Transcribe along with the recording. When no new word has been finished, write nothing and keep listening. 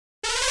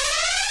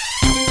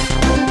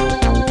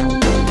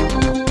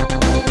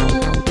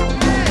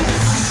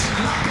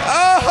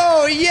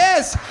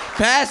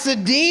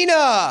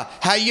Pasadena,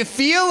 how you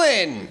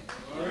feeling?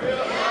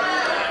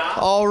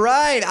 All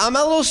right, I'm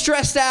a little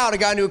stressed out. I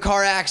got into a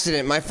car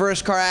accident, my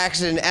first car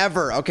accident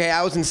ever, okay?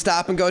 I was in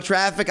stop-and-go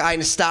traffic. I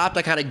stopped,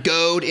 I kind of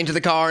goed into the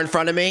car in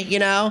front of me, you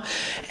know?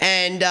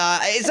 And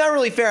it's not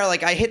really fair.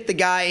 Like, I hit the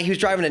guy, he was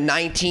driving a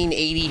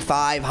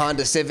 1985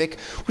 Honda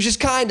Civic, which is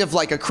kind of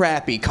like a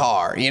crappy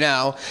car, you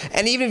know?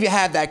 And even if you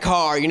have that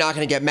car, you're not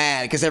going to get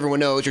mad because everyone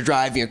knows you're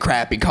driving a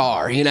crappy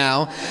car, you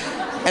know?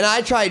 And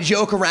I tried to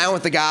joke around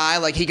with the guy,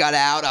 like he got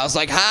out. I was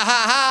like, ha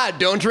ha ha,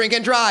 don't drink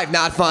and drive.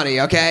 Not funny,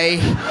 okay?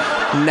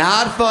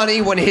 Not funny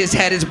when his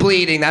head is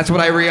bleeding. That's what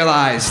I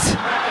realized.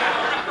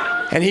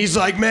 And he's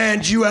like,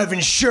 man, do you have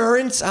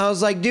insurance? I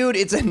was like, dude,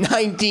 it's a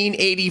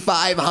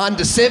 1985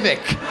 Honda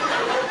Civic.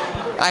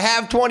 I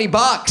have 20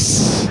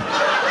 bucks.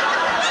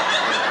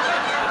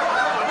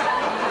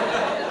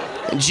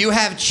 Do you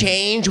have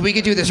change? We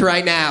could do this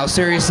right now,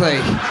 seriously.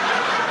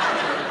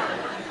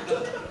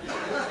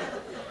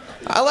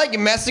 I like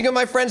messing with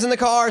my friends in the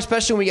car,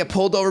 especially when we get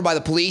pulled over by the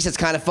police. It's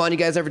kind of fun. You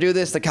guys ever do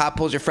this? The cop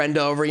pulls your friend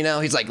over, you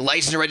know? He's like,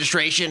 license and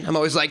registration. I'm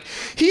always like,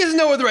 he doesn't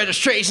know where the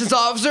registration's,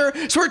 officer.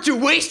 So we're too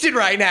wasted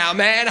right now,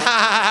 man.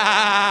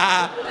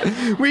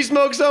 We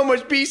smoke so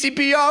much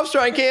PCP, officer,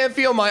 I can't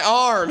feel my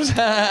arms.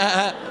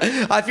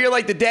 I feel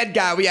like the dead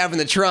guy we have in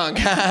the trunk.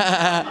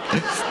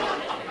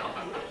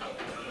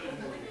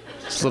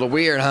 It's a little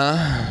weird,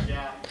 huh?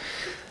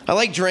 I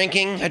like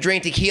drinking. I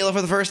drank tequila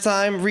for the first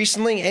time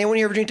recently. Anyone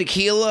here ever drink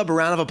tequila? A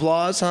round of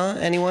applause, huh?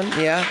 Anyone?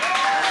 Yeah?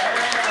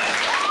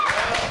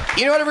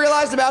 You know what I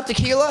realized about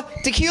tequila?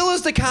 Tequila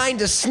is the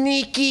kind of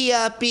sneaky,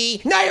 uppy,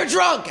 now you're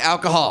drunk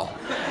alcohol.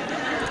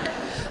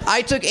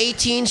 I took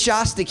 18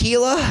 shots of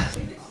tequila.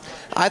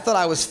 I thought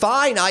I was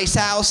fine, Ice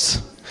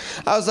House.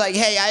 I was like,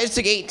 hey, I just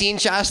took 18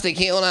 shots of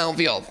tequila and I don't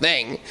feel a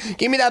thing.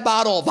 Give me that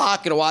bottle of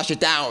vodka to wash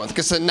it down with,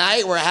 because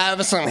tonight we're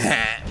having some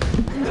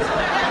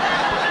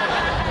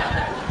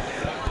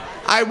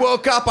I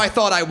woke up, I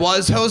thought I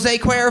was Jose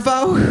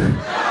Cuervo.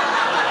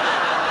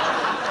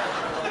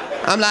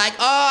 I'm like,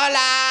 hola,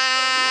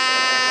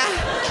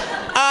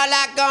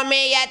 hola,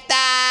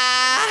 comilleta.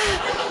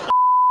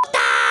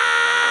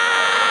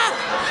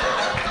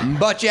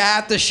 But you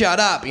have to shut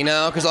up, you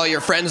know, because all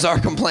your friends are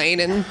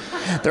complaining.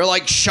 They're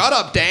like, shut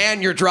up,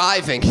 Dan, you're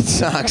driving. It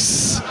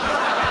sucks.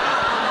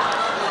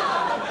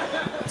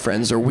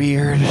 Friends are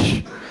weird.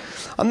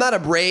 I'm not a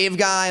brave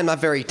guy. I'm not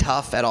very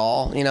tough at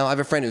all. You know, I have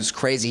a friend who's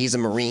crazy. He's a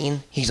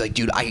Marine. He's like,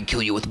 dude, I could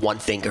kill you with one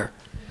finger.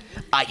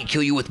 I could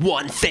kill you with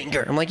one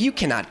finger. I'm like, you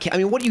cannot kill. I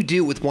mean, what do you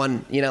do with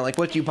one, you know, like,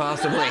 what do you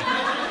possibly?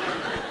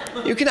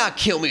 You cannot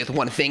kill me with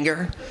one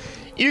finger.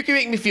 You can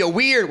make me feel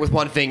weird with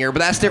one finger, but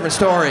that's a different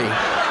story.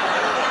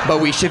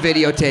 But we should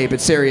videotape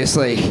it,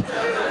 seriously,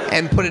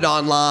 and put it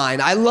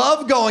online. I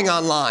love going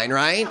online,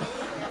 right?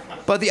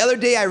 But the other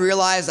day I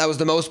realized I was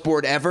the most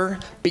bored ever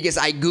because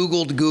I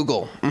Googled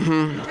Google.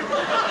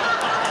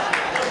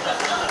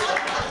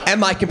 And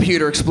my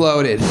computer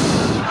exploded. But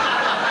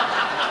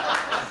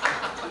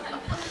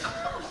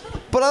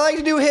I like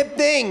to do hip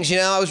things, you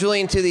know. I was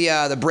really into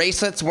the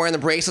bracelets, wearing the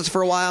bracelets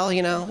for a while,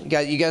 you know.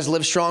 You guys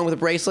live strong with the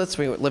bracelets.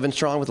 We live in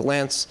strong with the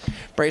Lance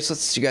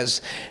bracelets. You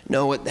guys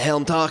know what the hell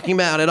I'm talking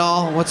about at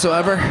all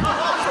whatsoever.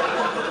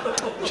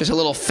 Just a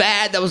little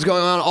fad that was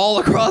going on all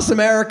across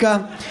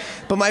America.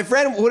 But my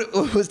friend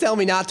was telling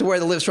me not to wear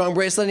the Live Strong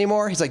bracelet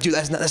anymore. He's like, dude,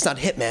 that's not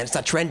hip, man. It's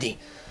not trendy.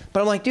 But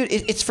I'm like, dude,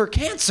 it's for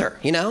cancer,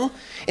 you know?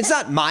 It's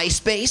not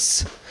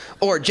MySpace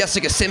or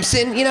Jessica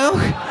Simpson, you know?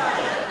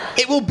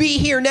 It will be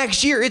here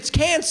next year. It's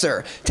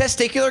cancer.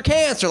 Testicular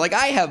cancer. Like,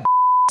 I have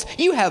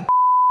you have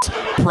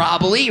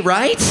probably,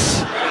 right?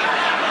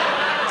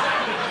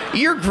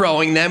 You're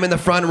growing them in the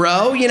front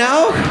row, you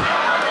know?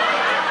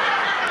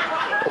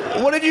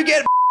 What if you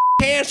get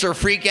cancer,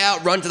 freak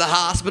out, run to the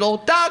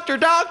hospital?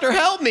 Doctor,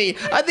 help me.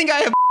 I think I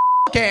have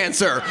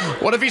cancer.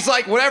 What if he's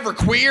like, whatever,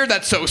 queer,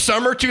 that's so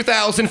summer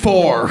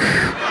 2004.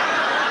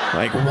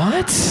 Like,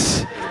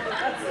 what?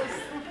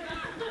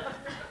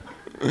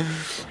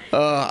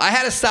 I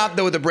had to stop,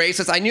 though, with the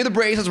bracelets. I knew the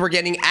bracelets were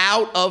getting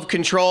out of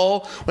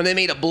control when they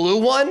made a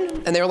blue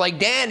one. And they were like,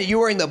 Dan, are you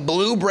wearing the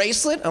blue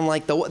bracelet? I'm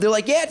like, they're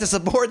like, yeah, to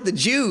support the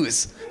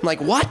Jews. I'm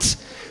like, what?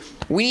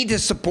 We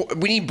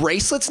need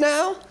bracelets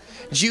now?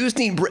 Jews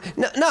need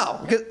no,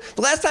 because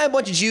the last time a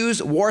bunch of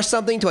Jews wore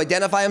something to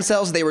identify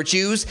themselves as they were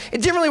Jews,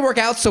 it didn't really work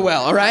out so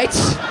well, all right?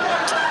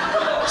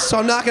 So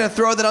I'm not going to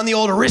throw that on the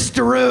old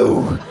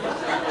wristaroo.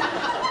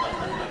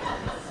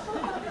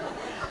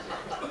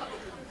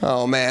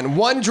 Oh, man.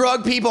 One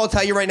drug, people, I'll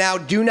tell you right now,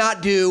 do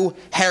not do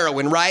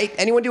heroin, right?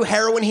 Anyone do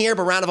heroin here?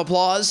 But round of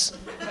applause.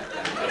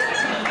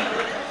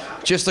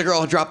 Just the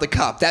girl who dropped the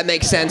cup. That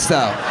makes sense,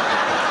 though.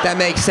 That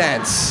makes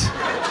sense.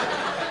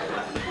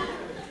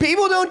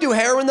 People don't do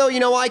heroin, though, you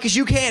know why? Because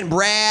you can't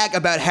brag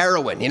about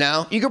heroin, you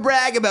know? You can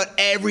brag about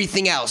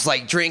everything else,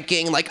 like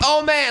drinking, like,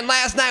 oh man,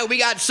 last night we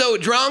got so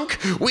drunk,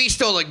 we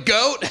stole a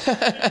goat,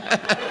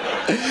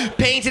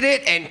 painted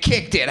it, and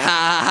kicked it, ha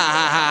ha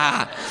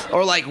ha ha.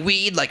 Or like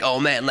weed, like, oh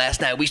man, last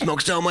night we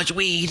smoked so much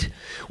weed,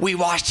 we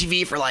watched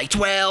TV for like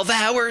 12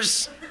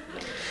 hours.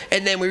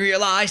 And then we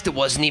realized it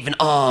wasn't even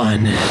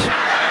on.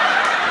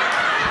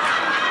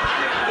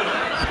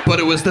 But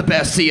it was the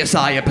best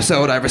CSI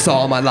episode I ever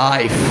saw in my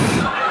life.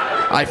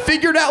 I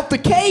figured out the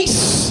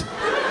case.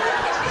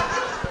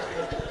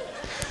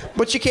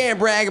 But you can't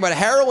brag about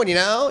heroin, you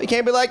know? You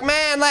can't be like,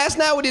 man, last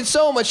night we did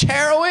so much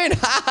heroin.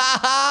 Ha ha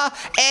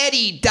ha.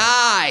 Eddie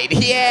died.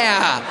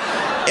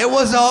 Yeah. It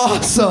was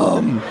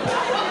awesome.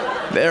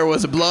 There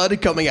was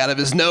blood coming out of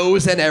his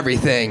nose and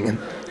everything.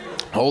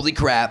 Holy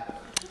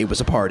crap. It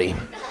was a party.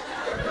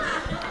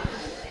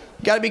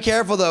 Gotta be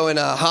careful though in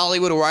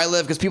Hollywood where I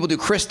live because people do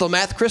crystal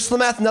meth. Crystal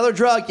meth, another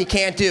drug you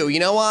can't do. You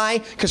know why?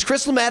 Because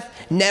crystal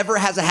meth never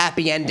has a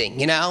happy ending,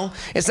 you know?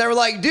 It's never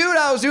like, dude,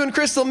 I was doing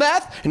crystal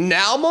meth,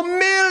 now I'm a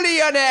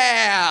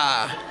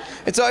millionaire.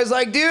 It's always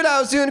like, dude, I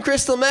was doing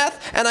crystal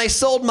meth and I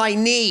sold my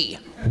knee.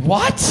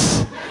 What?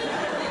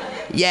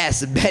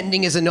 Yes,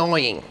 bending is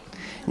annoying.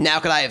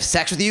 Now could I have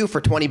sex with you for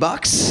 20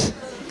 bucks?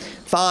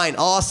 Fine,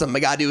 awesome. I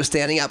gotta do is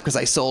standing up because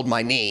I sold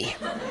my knee.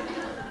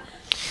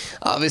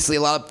 Obviously,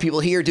 a lot of people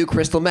here do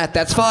crystal meth.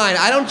 That's fine.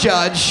 I don't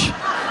judge.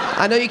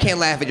 I know you can't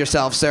laugh at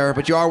yourself, sir,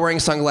 but you are wearing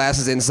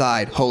sunglasses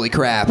inside. Holy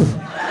crap.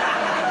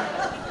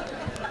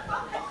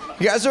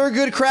 You guys are a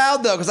good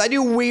crowd, though, because I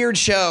do weird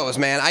shows,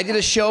 man. I did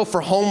a show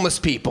for homeless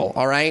people,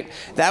 all right?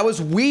 That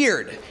was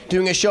weird,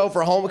 doing a show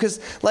for homeless,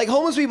 because, like,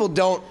 homeless people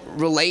don't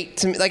relate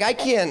to me. Like, I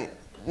can't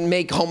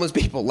make homeless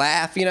people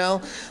laugh, you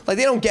know? Like,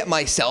 they don't get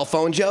my cell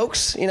phone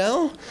jokes, you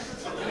know?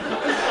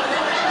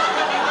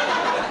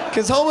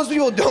 Because homeless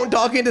people don't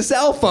talk into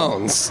cell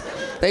phones.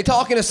 They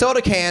talk into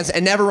soda cans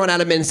and never run out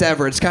of mints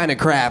ever. It's kind of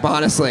crap,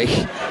 honestly.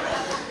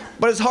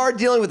 But it's hard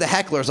dealing with the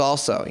hecklers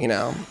also, you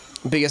know?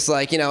 Because,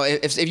 like, you know,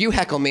 if you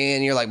heckle me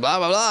and you're like, blah,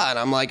 blah, blah, and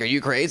I'm like, are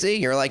you crazy?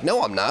 You're like,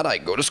 no, I'm not. I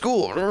go to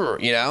school,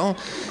 you know?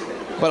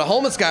 But a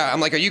homeless guy, I'm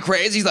like, are you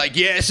crazy? He's like,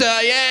 yes,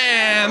 I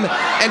am.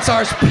 And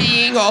starts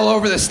peeing all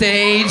over the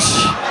stage.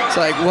 It's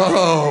like,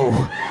 whoa,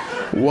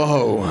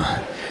 whoa.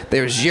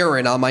 There's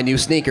urine on my new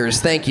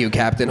sneakers. Thank you,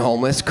 Captain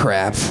Homeless.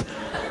 Crap.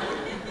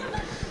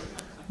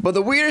 But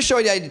the weirdest show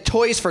I did,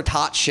 Toys for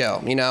Tots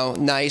show, you know,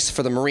 nice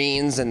for the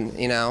Marines and,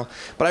 you know.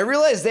 But I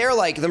realized they're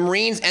like, the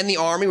Marines and the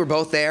Army were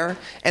both there,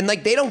 and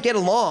like, they don't get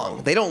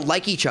along. They don't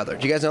like each other.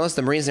 Do you guys notice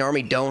the Marines and the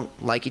Army don't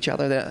like each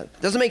other?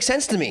 That doesn't make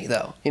sense to me,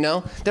 though, you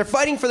know. They're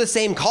fighting for the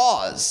same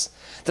cause.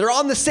 They're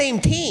on the same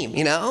team,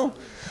 you know.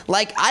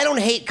 Like, I don't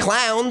hate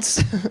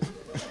clowns.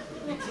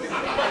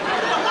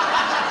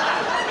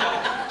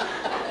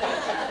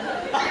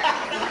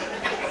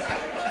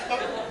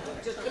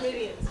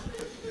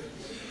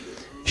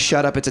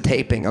 Shut up, it's a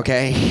taping,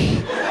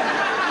 okay?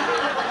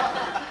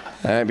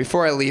 All right,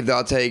 before I leave, though,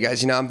 I'll tell you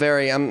guys, you know,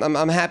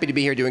 I'm happy to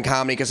be here doing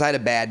comedy because I had a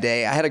bad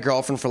day. I had a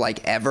girlfriend for,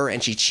 like, ever,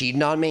 and she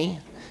cheated on me,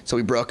 so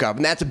we broke up.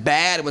 And that's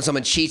bad when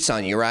someone cheats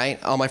on you,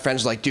 right? All my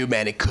friends are like, dude,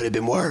 man, it could have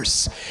been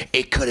worse.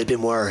 It could have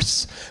been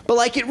worse. But,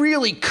 like, it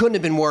really couldn't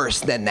have been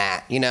worse than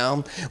that, you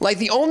know? Like,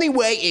 the only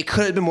way it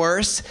could have been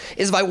worse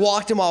is if I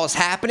walked in while it was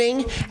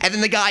happening, and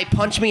then the guy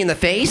punched me in the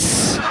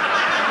face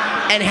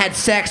and had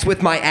sex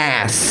with my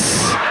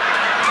ass.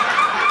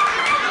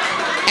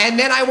 And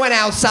then I went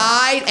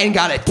outside and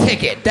got a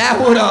ticket. That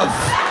would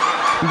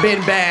have been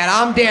bad.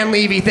 I'm Dan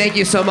Levy. Thank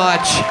you so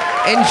much.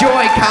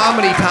 Enjoy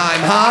comedy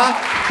time,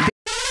 huh?